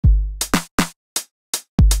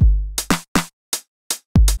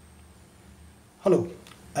Hello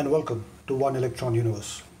and welcome to One Electron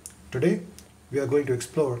Universe. Today we are going to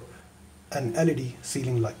explore an LED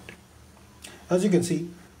ceiling light. As you can see,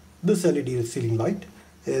 this LED ceiling light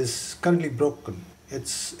is currently broken.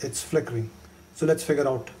 It's flickering. So let's figure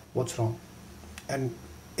out what's wrong and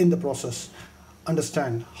in the process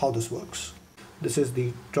understand how this works. This is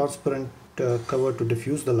the transparent cover to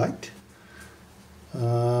diffuse the light.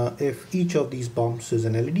 If each of these bulbs is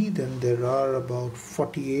an LED, then there are about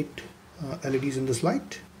 48 LEDs in this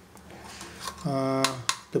light.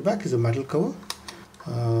 The back is a metal cover.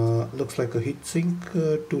 Looks like a heat sink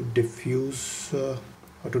to diffuse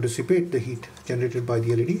or to dissipate the heat generated by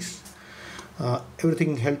the LEDs.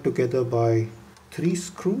 Everything held together by 3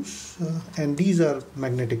 screws, and these are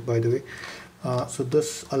magnetic, by the way. So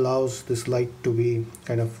this allows this light to be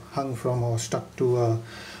kind of hung from or stuck to a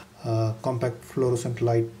compact fluorescent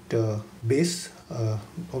light base.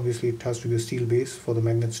 Obviously it has to be a steel base for the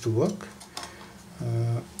magnets to work.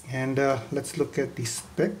 Let's look at the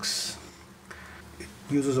specs. It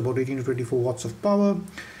uses about 18 to 24 watts of power.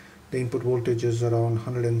 The input voltage is around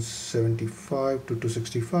 175 to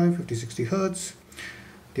 265, 50-60 Hertz.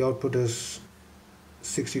 The output is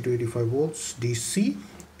 60 to 85 volts DC,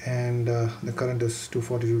 and the current is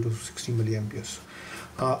 242 to 60 milliamperes.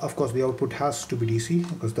 Of course, the output has to be DC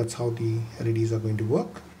because that's how the LEDs are going to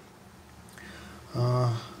work.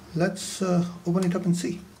 Let's open it up and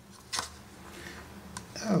see.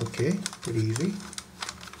 Okay, pretty easy.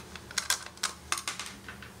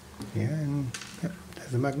 Yeah, and yep,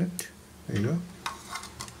 there's a magnet. There you go.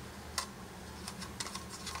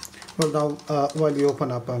 Well, now while we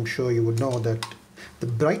open up, I'm sure you would know that the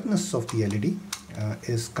brightness of the LED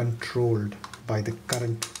is controlled by the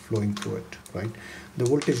current flowing through it, right? The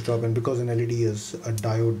voltage drop, and because an LED is a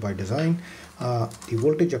diode by design, the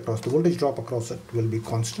voltage drop across it will be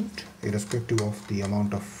constant irrespective of the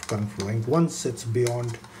amount of current flowing. Once it's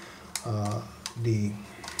beyond the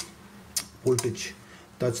voltage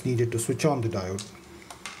that's needed to switch on the diode.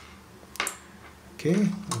 Okay,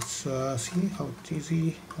 let's see how it's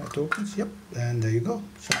easy it opens. Yep, and there you go,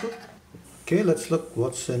 simple. Okay, let's look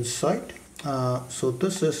what's inside. So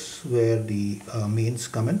this is where the mains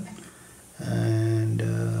come in, and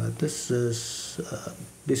this is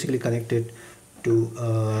basically connected to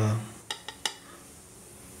a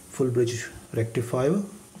full bridge rectifier.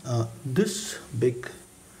 This big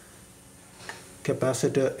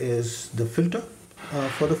capacitor is the filter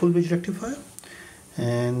for the full bridge rectifier,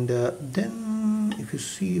 and then if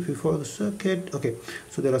you follow the circuit, okay,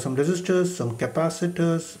 so there are some resistors, some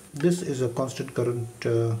capacitors. This is a constant current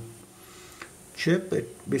chip.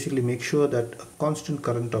 It basically makes sure that a constant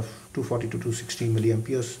current of 240 to 260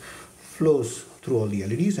 milliamperes flows through all the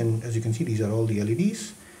LEDs, and as you can see, these are all the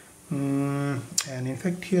LEDs. And in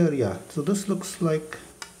fact here, yeah, so this looks like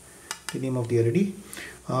the name of the LED.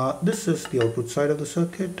 This is the output side of the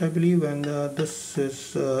circuit, I believe, and this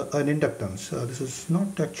is an inductance. This is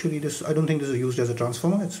not actually this. I don't think this is used as a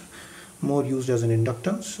transformer. It's more used as an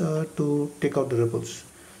inductance to take out the ripples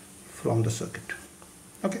from the circuit.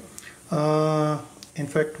 Okay. In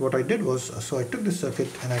fact, what I did was, so I took this circuit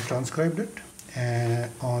and I transcribed it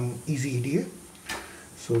on Easy EDA.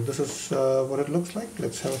 So this is what it looks like.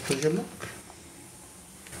 Let's have a closer look.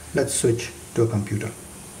 Let's switch to a computer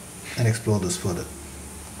and explore this further.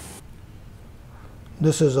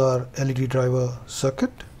 This is our LED driver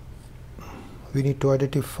circuit. We need to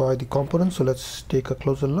identify the components, so let's take a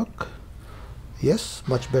closer look. Yes,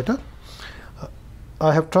 much better.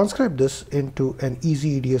 I have transcribed this into an Easy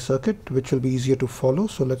EDA circuit, which will be easier to follow.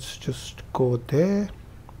 So let's just go there.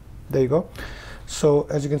 There you go. So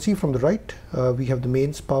as you can see from the right, we have the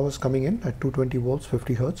mains powers coming in at 220 volts,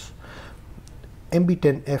 50 Hertz.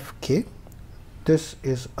 MB10FK. This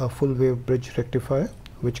is a full wave bridge rectifier,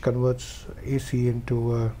 which converts AC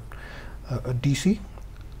into a DC.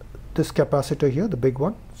 This capacitor here, the big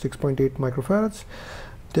one, 6.8 microfarads.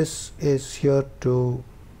 This is here to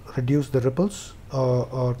reduce the ripples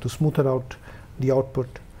or to smoothen out the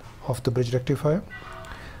output of the bridge rectifier.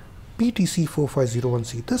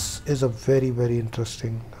 PTC4501C. This is a very, very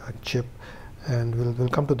interesting chip, and we'll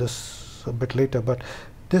come to this a bit later, but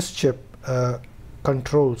this chip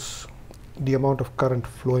controls the amount of current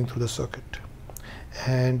flowing through the circuit,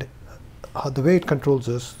 and the way it controls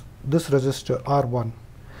is this resistor R1.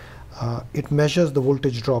 It measures the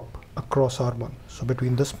voltage drop across R1, so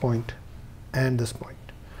between this point and this point,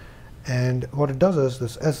 and what it does is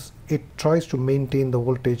this, as it tries to maintain the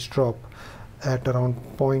voltage drop at around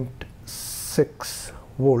 0.6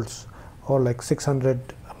 volts or like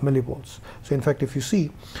 600 millivolts. So in fact, if you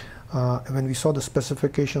see, when we saw the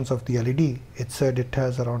specifications of the LED, it said it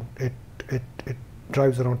has around it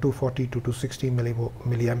drives around 240 to 260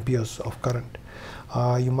 milliamperes of current.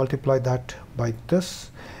 You multiply that by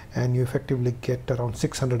this and you effectively get around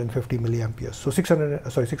 650 milliamperes. So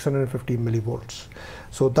 650 millivolts.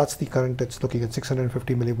 So that's the current it's looking at.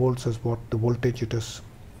 650 millivolts is what the voltage it is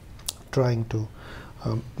trying to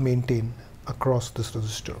maintain across this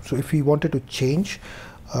resistor. So if we wanted to change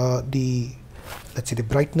let's say the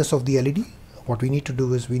brightness of the LED, what we need to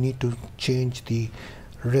do is we need to change the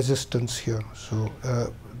resistance here. So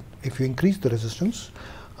if you increase the resistance,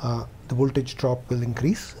 the voltage drop will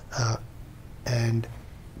increase and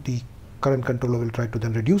the current controller will try to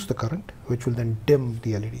then reduce the current, which will then dim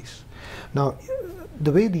the LEDs. Now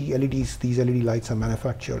the way the LEDs, these LED lights are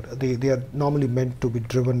manufactured, they are normally meant to be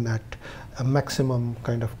driven at a maximum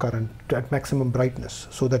kind of current, at maximum brightness,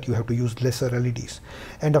 so that you have to use lesser LEDs.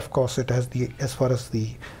 And of course it has as far as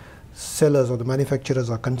the sellers or the manufacturers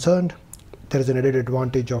are concerned, there is an added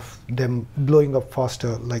advantage of them blowing up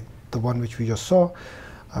faster, like the one which we just saw.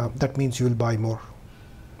 That means you will buy more,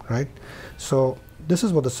 right? So this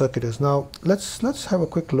is what the circuit is. Now let's have a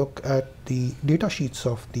quick look at the data sheets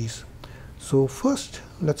of these. So first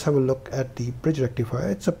let's have a look at the bridge rectifier.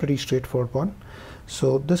 It's a pretty straightforward one.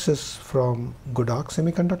 So this is from Godark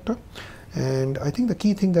Semiconductor, and I think the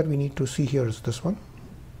key thing that we need to see here is this one.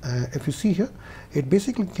 If you see here, it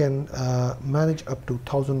basically can manage up to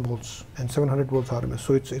 1000 volts and 700 volts RMS.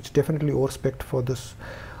 So it's definitely overspec'd for this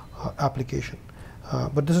application.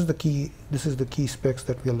 But this is the key specs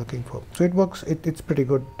that we are looking for. So it works. It's pretty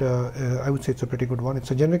good. I would say it's a pretty good one.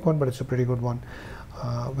 It's a generic one, but it's a pretty good one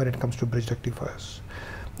when it comes to bridge rectifiers.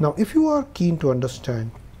 Now, if you are keen to understand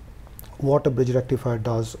what a bridge rectifier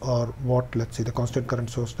does, or what, let's say, the constant current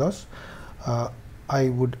source does, I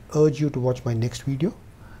would urge you to watch my next video.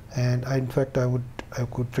 And in fact, I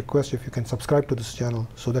could request if you can subscribe to this channel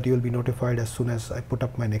so that you will be notified as soon as I put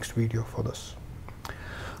up my next video for this.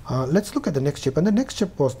 Let's look at the next chip, and the next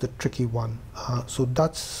chip was the tricky one. So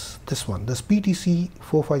that's this one, this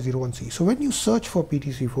PTC4501C. So when you search for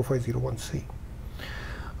PTC4501C,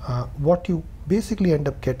 what you basically end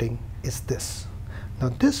up getting is this. Now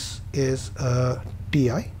this is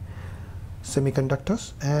TI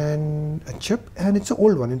semiconductors and a chip, and it's an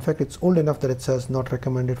old one. In fact, it's old enough that it says not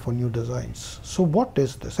recommended for new designs. So what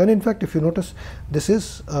is this? And in fact, if you notice, this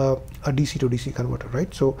is a DC to DC converter,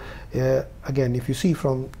 right? So again, if you see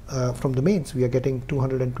from the mains, we are getting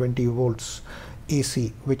 220 volts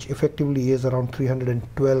AC, which effectively is around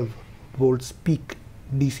 312 volts peak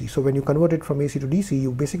DC. So when you convert it from AC to DC,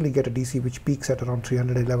 you basically get a DC which peaks at around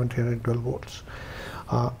 311, 312 volts.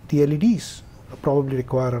 The LEDs probably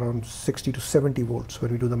require around 60 to 70 volts when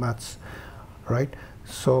we do the maths, right?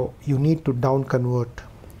 So you need to down convert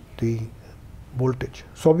the voltage.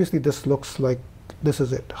 So obviously this looks like this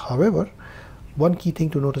is it. However, one key thing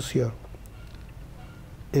to notice here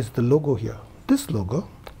is the logo here. This logo,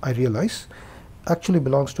 I realize, actually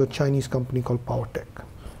belongs to a Chinese company called PowerTech.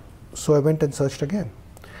 So I went and searched again,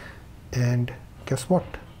 and guess what?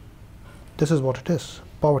 This is what it is.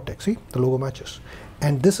 PowerTech. See, the logo matches,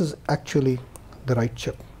 and this is actually the right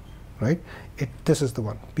chip, right? This is the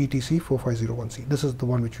one, PTC4501C. This is the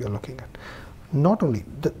one which we are looking at. Not only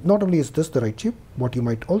is this the right chip, what you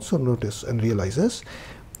might also notice and realize is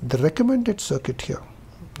the recommended circuit here.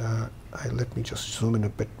 Let me just zoom in a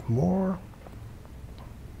bit more.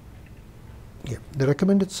 Yeah, the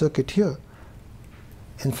recommended circuit here,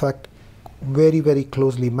 in fact, very, very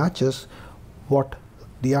closely matches what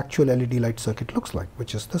the actual LED light circuit looks like,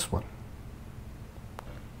 which is this one.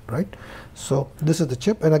 Right? So this is the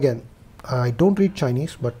chip, and again, I don't read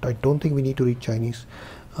Chinese, but I don't think we need to read Chinese.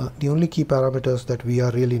 The only key parameters that we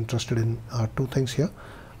are really interested in are two things here.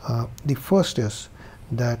 The first is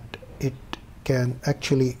that it can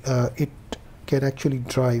actually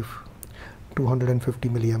drive 250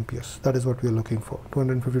 milliamperes. That is what we are looking for,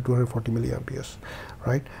 250 240 milliamperes,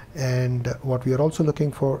 right? And what we are also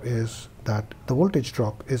looking for is that the voltage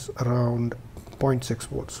drop is around 0.6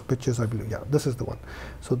 volts, which is, I believe, yeah, this is the one.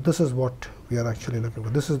 So this is what we are actually looking for.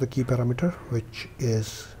 This is the key parameter which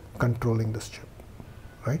is controlling this chip,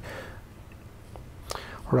 right?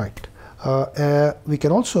 Right. We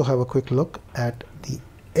can also have a quick look at the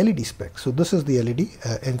LED spec. So this is the LED.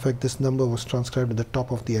 In fact, this number was transcribed at the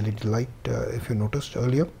top of the LED light, if you noticed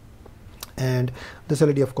earlier. And this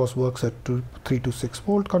LED, of course, works at 3 to 6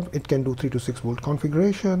 volt. It can do 3 to 6 volt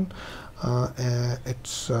configuration.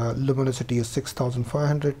 Its luminosity is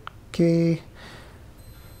 6500 K.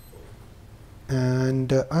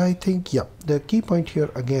 And I think, yeah, the key point here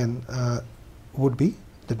again would be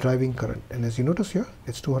the driving current. And as you notice here,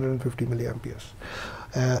 it's 250 milliamperes.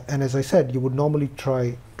 And as I said, you would normally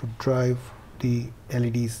try to drive the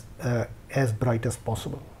LEDs as bright as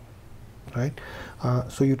possible, right?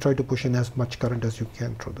 So you try to push in as much current as you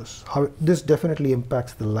can through this. This definitely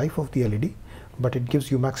impacts the life of the LED, but it gives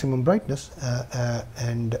you maximum brightness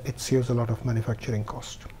and it saves a lot of manufacturing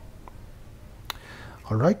cost.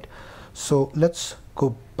 All right, so let's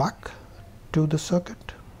go back to the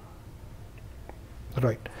circuit.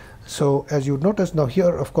 Right, so as you notice now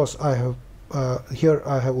here, of course, I have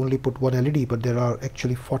only put one LED, but there are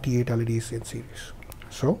actually 48 LEDs in series.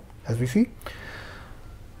 So as we see,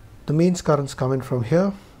 the mains currents come in from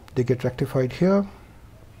here, they get rectified here,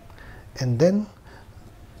 and then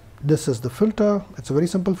this is the filter. It's a very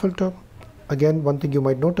simple filter. Again, one thing you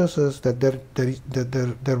might notice is that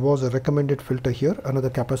there was a recommended filter here, another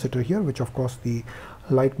capacitor here, which of course the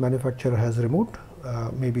light manufacturer has removed.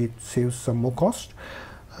 Maybe it saves some more cost,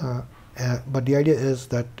 but the idea is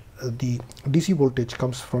that the DC voltage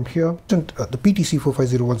comes from here. The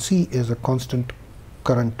PTC4501C is a constant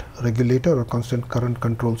current regulator or constant current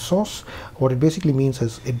control source. What it basically means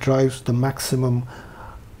is it drives the maximum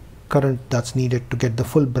current that's needed to get the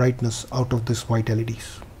full brightness out of this white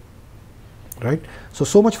LEDs. Right?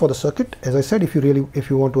 So much for the circuit. As I said, if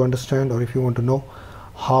you want to understand, or if you want to know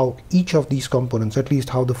how each of these components, at least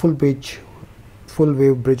how the full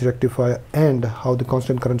wave bridge rectifier and how the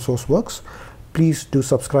constant current source works, please do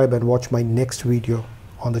subscribe and watch my next video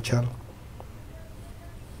on the channel.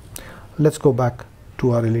 Let's go back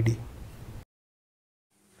to our LED.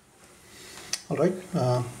 Alright,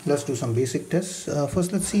 let's do some basic tests.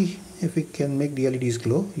 First, let's see if we can make the LEDs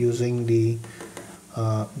glow using the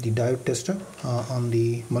diode tester on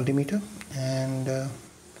the multimeter. And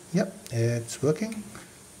yep, it's working.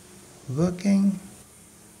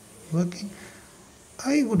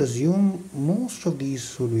 I would assume most of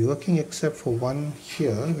these would be working except for one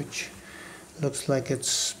here, which looks like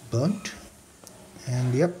it's burnt.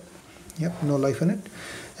 And yep, no life in it.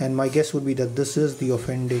 And my guess would be that this is the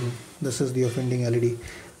offending LED,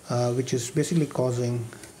 which is basically causing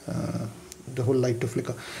the whole light to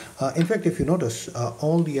flicker. In fact, if you notice,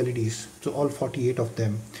 all the LEDs, so all 48 of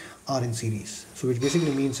them are in series. So which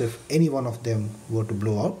basically means if any one of them were to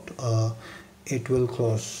blow out, it will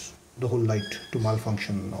cause the whole light to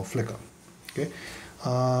malfunction or flicker. Okay,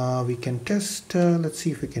 we can test. Let's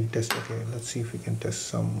see if we can test. Okay, let's see if we can test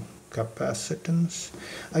some capacitance.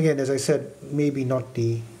 Again, as I said, maybe not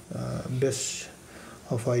the best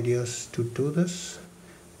of ideas to do this,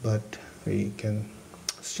 but we can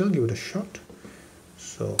still give it a shot.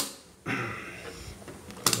 So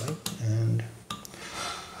right, and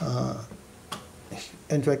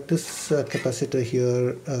in fact this capacitor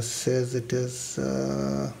here says it is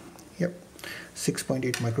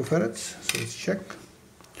 6.8 microfarads, so let's check.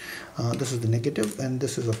 This is the negative, and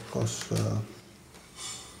this is of course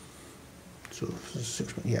so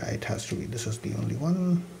 6, yeah, it has to be, this is the only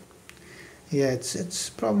one. Yeah, it's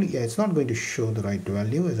probably, yeah, it's not going to show the right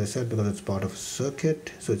value, as I said, because it's part of a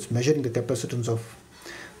circuit. So it's measuring the capacitance of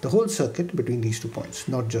the whole circuit between these 2 points,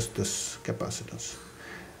 not just this capacitance.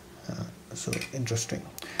 So interesting.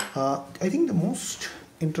 I think the most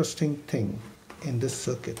interesting thing in this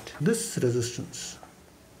circuit, this resistance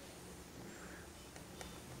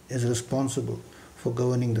is responsible for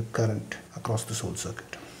governing the current across this whole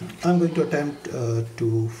circuit. I'm going to attempt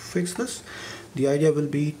to fix this. The idea will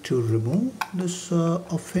be to remove this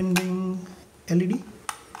offending LED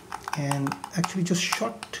and actually just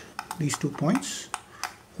short these 2 points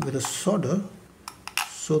with a solder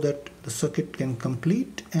so that the circuit can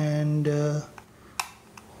complete, and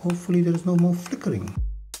hopefully there is no more flickering.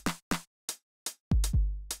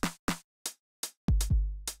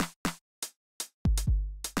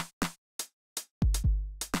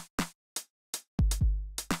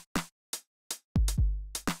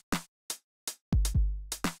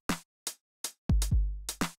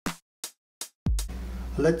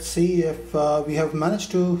 Let's see if we have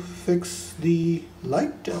managed to fix the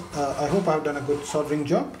light. I hope I've done a good soldering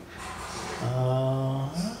job.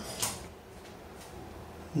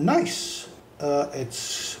 Nice.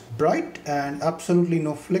 It's bright and absolutely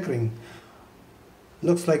no flickering.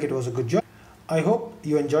 Looks like it was a good job. I hope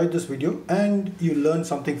you enjoyed this video and you learned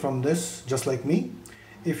something from this, just like me.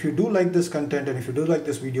 If you do like this content and if you do like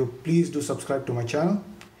this video, please do subscribe to my channel.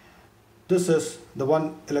 This is the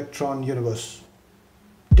One Electron Universe.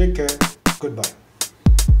 Take care. Goodbye.